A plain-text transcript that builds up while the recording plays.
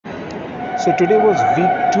So today was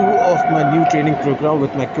week 2 of my new training program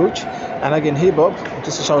with my coach. And again, hey Bob,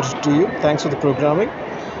 just a shout out to you. Thanks for the programming.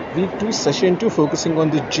 Week 2, session 2, focusing on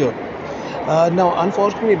the jerk. Now,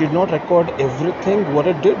 unfortunately, I did not record everything. What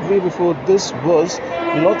I did way before this was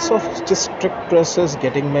lots of just strict presses,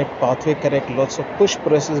 getting my pathway correct, lots of push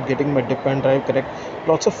presses, getting my dip and drive correct,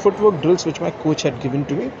 lots of footwork drills which my coach had given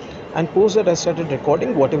to me. And post that, I started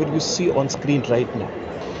recording whatever you see on screen right now.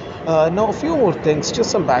 Now, a few more things,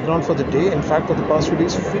 just some background for the day. In fact, for the past few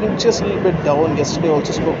days, feeling just a little bit down. Yesterday, I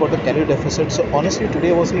also spoke about the calorie deficit. So, honestly,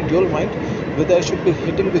 today I was in a dual mind whether I should be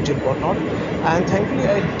hitting the gym or not. And thankfully,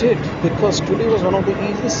 I did because today was one of the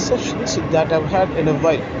easiest sessions that I've had in a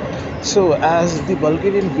while. So, as the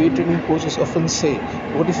Bulgarian weight training coaches often say,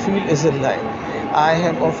 what you feel is a lie. I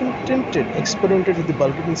have often experimented with the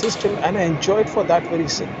Bulgarian system, and I enjoyed for that very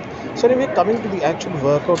sake. So, anyway, coming to the actual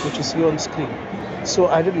workout which you see on screen. So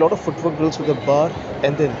I did a lot of footwork drills with the bar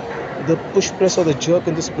and then the push press or the jerk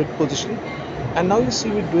in the split position. And now you see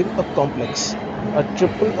me doing a complex, a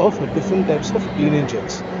triple of different types of clean and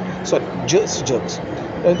jerks. Sorry, jerks.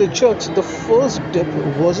 And the jerks, the first dip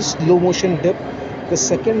was a slow motion dip. The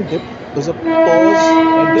second dip was a pause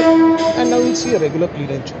and dip. And now you see a regular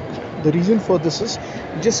clean and jerk. The reason for this is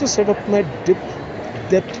just to set up my dip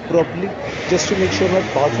depth properly, just to make sure my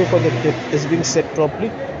pathway for the dip is being set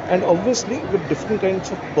properly, and obviously with different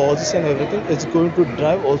kinds of pauses and everything, it's going to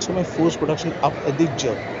drive also my force production up at the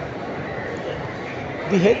jerk.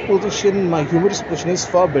 The head position, my humerus position is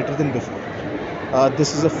far better than before.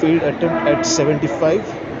 This is a failed attempt at 75.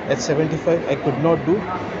 At 75 I could not do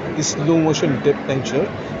the slow motion dip and jerk.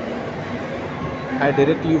 I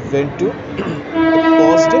directly went to the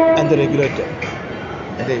pause dip and the regular dip,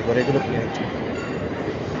 and there you go, regular clean and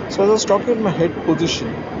jerk. So as I was talking about my head position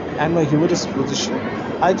and my humerus position,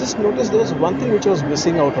 I just noticed there was one thing which I was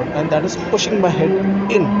missing out on, and that is pushing my head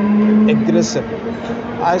in aggressively.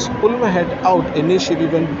 I used to pull my head out initially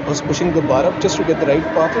when I was pushing the bar up just to get the right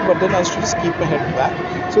pathway, but then I used to just keep my head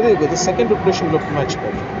back. So there you go, the second rotation looked much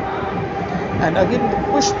better. And again,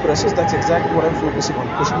 the push presses, that's exactly what I'm focusing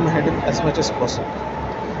on, pushing my head in as much as possible.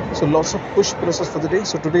 So lots of push presses for the day.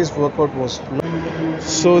 So today's workout was.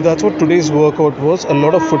 So that's what today's workout was. A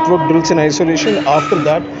lot of footwork drills in isolation. After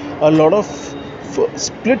that, a lot of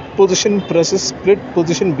split position presses, split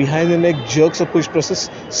position behind the neck jerks or push presses,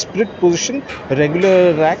 split position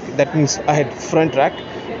regular rack. That means I had front rack,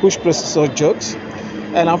 push presses or jerks.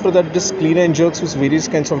 And after that, just clean and jerks with various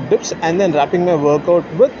kinds of dips, and then wrapping my workout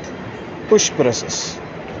with push presses.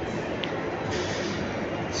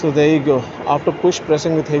 So there you go. After push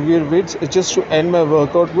pressing with heavier weights, it's just to end my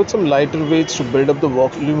workout with some lighter weights to build up the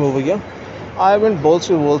volume over here. I went balls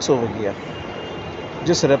to walls over here.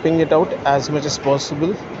 Just repping it out as much as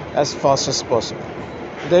possible, as fast as possible.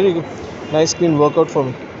 There you go. Nice clean workout for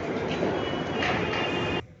me.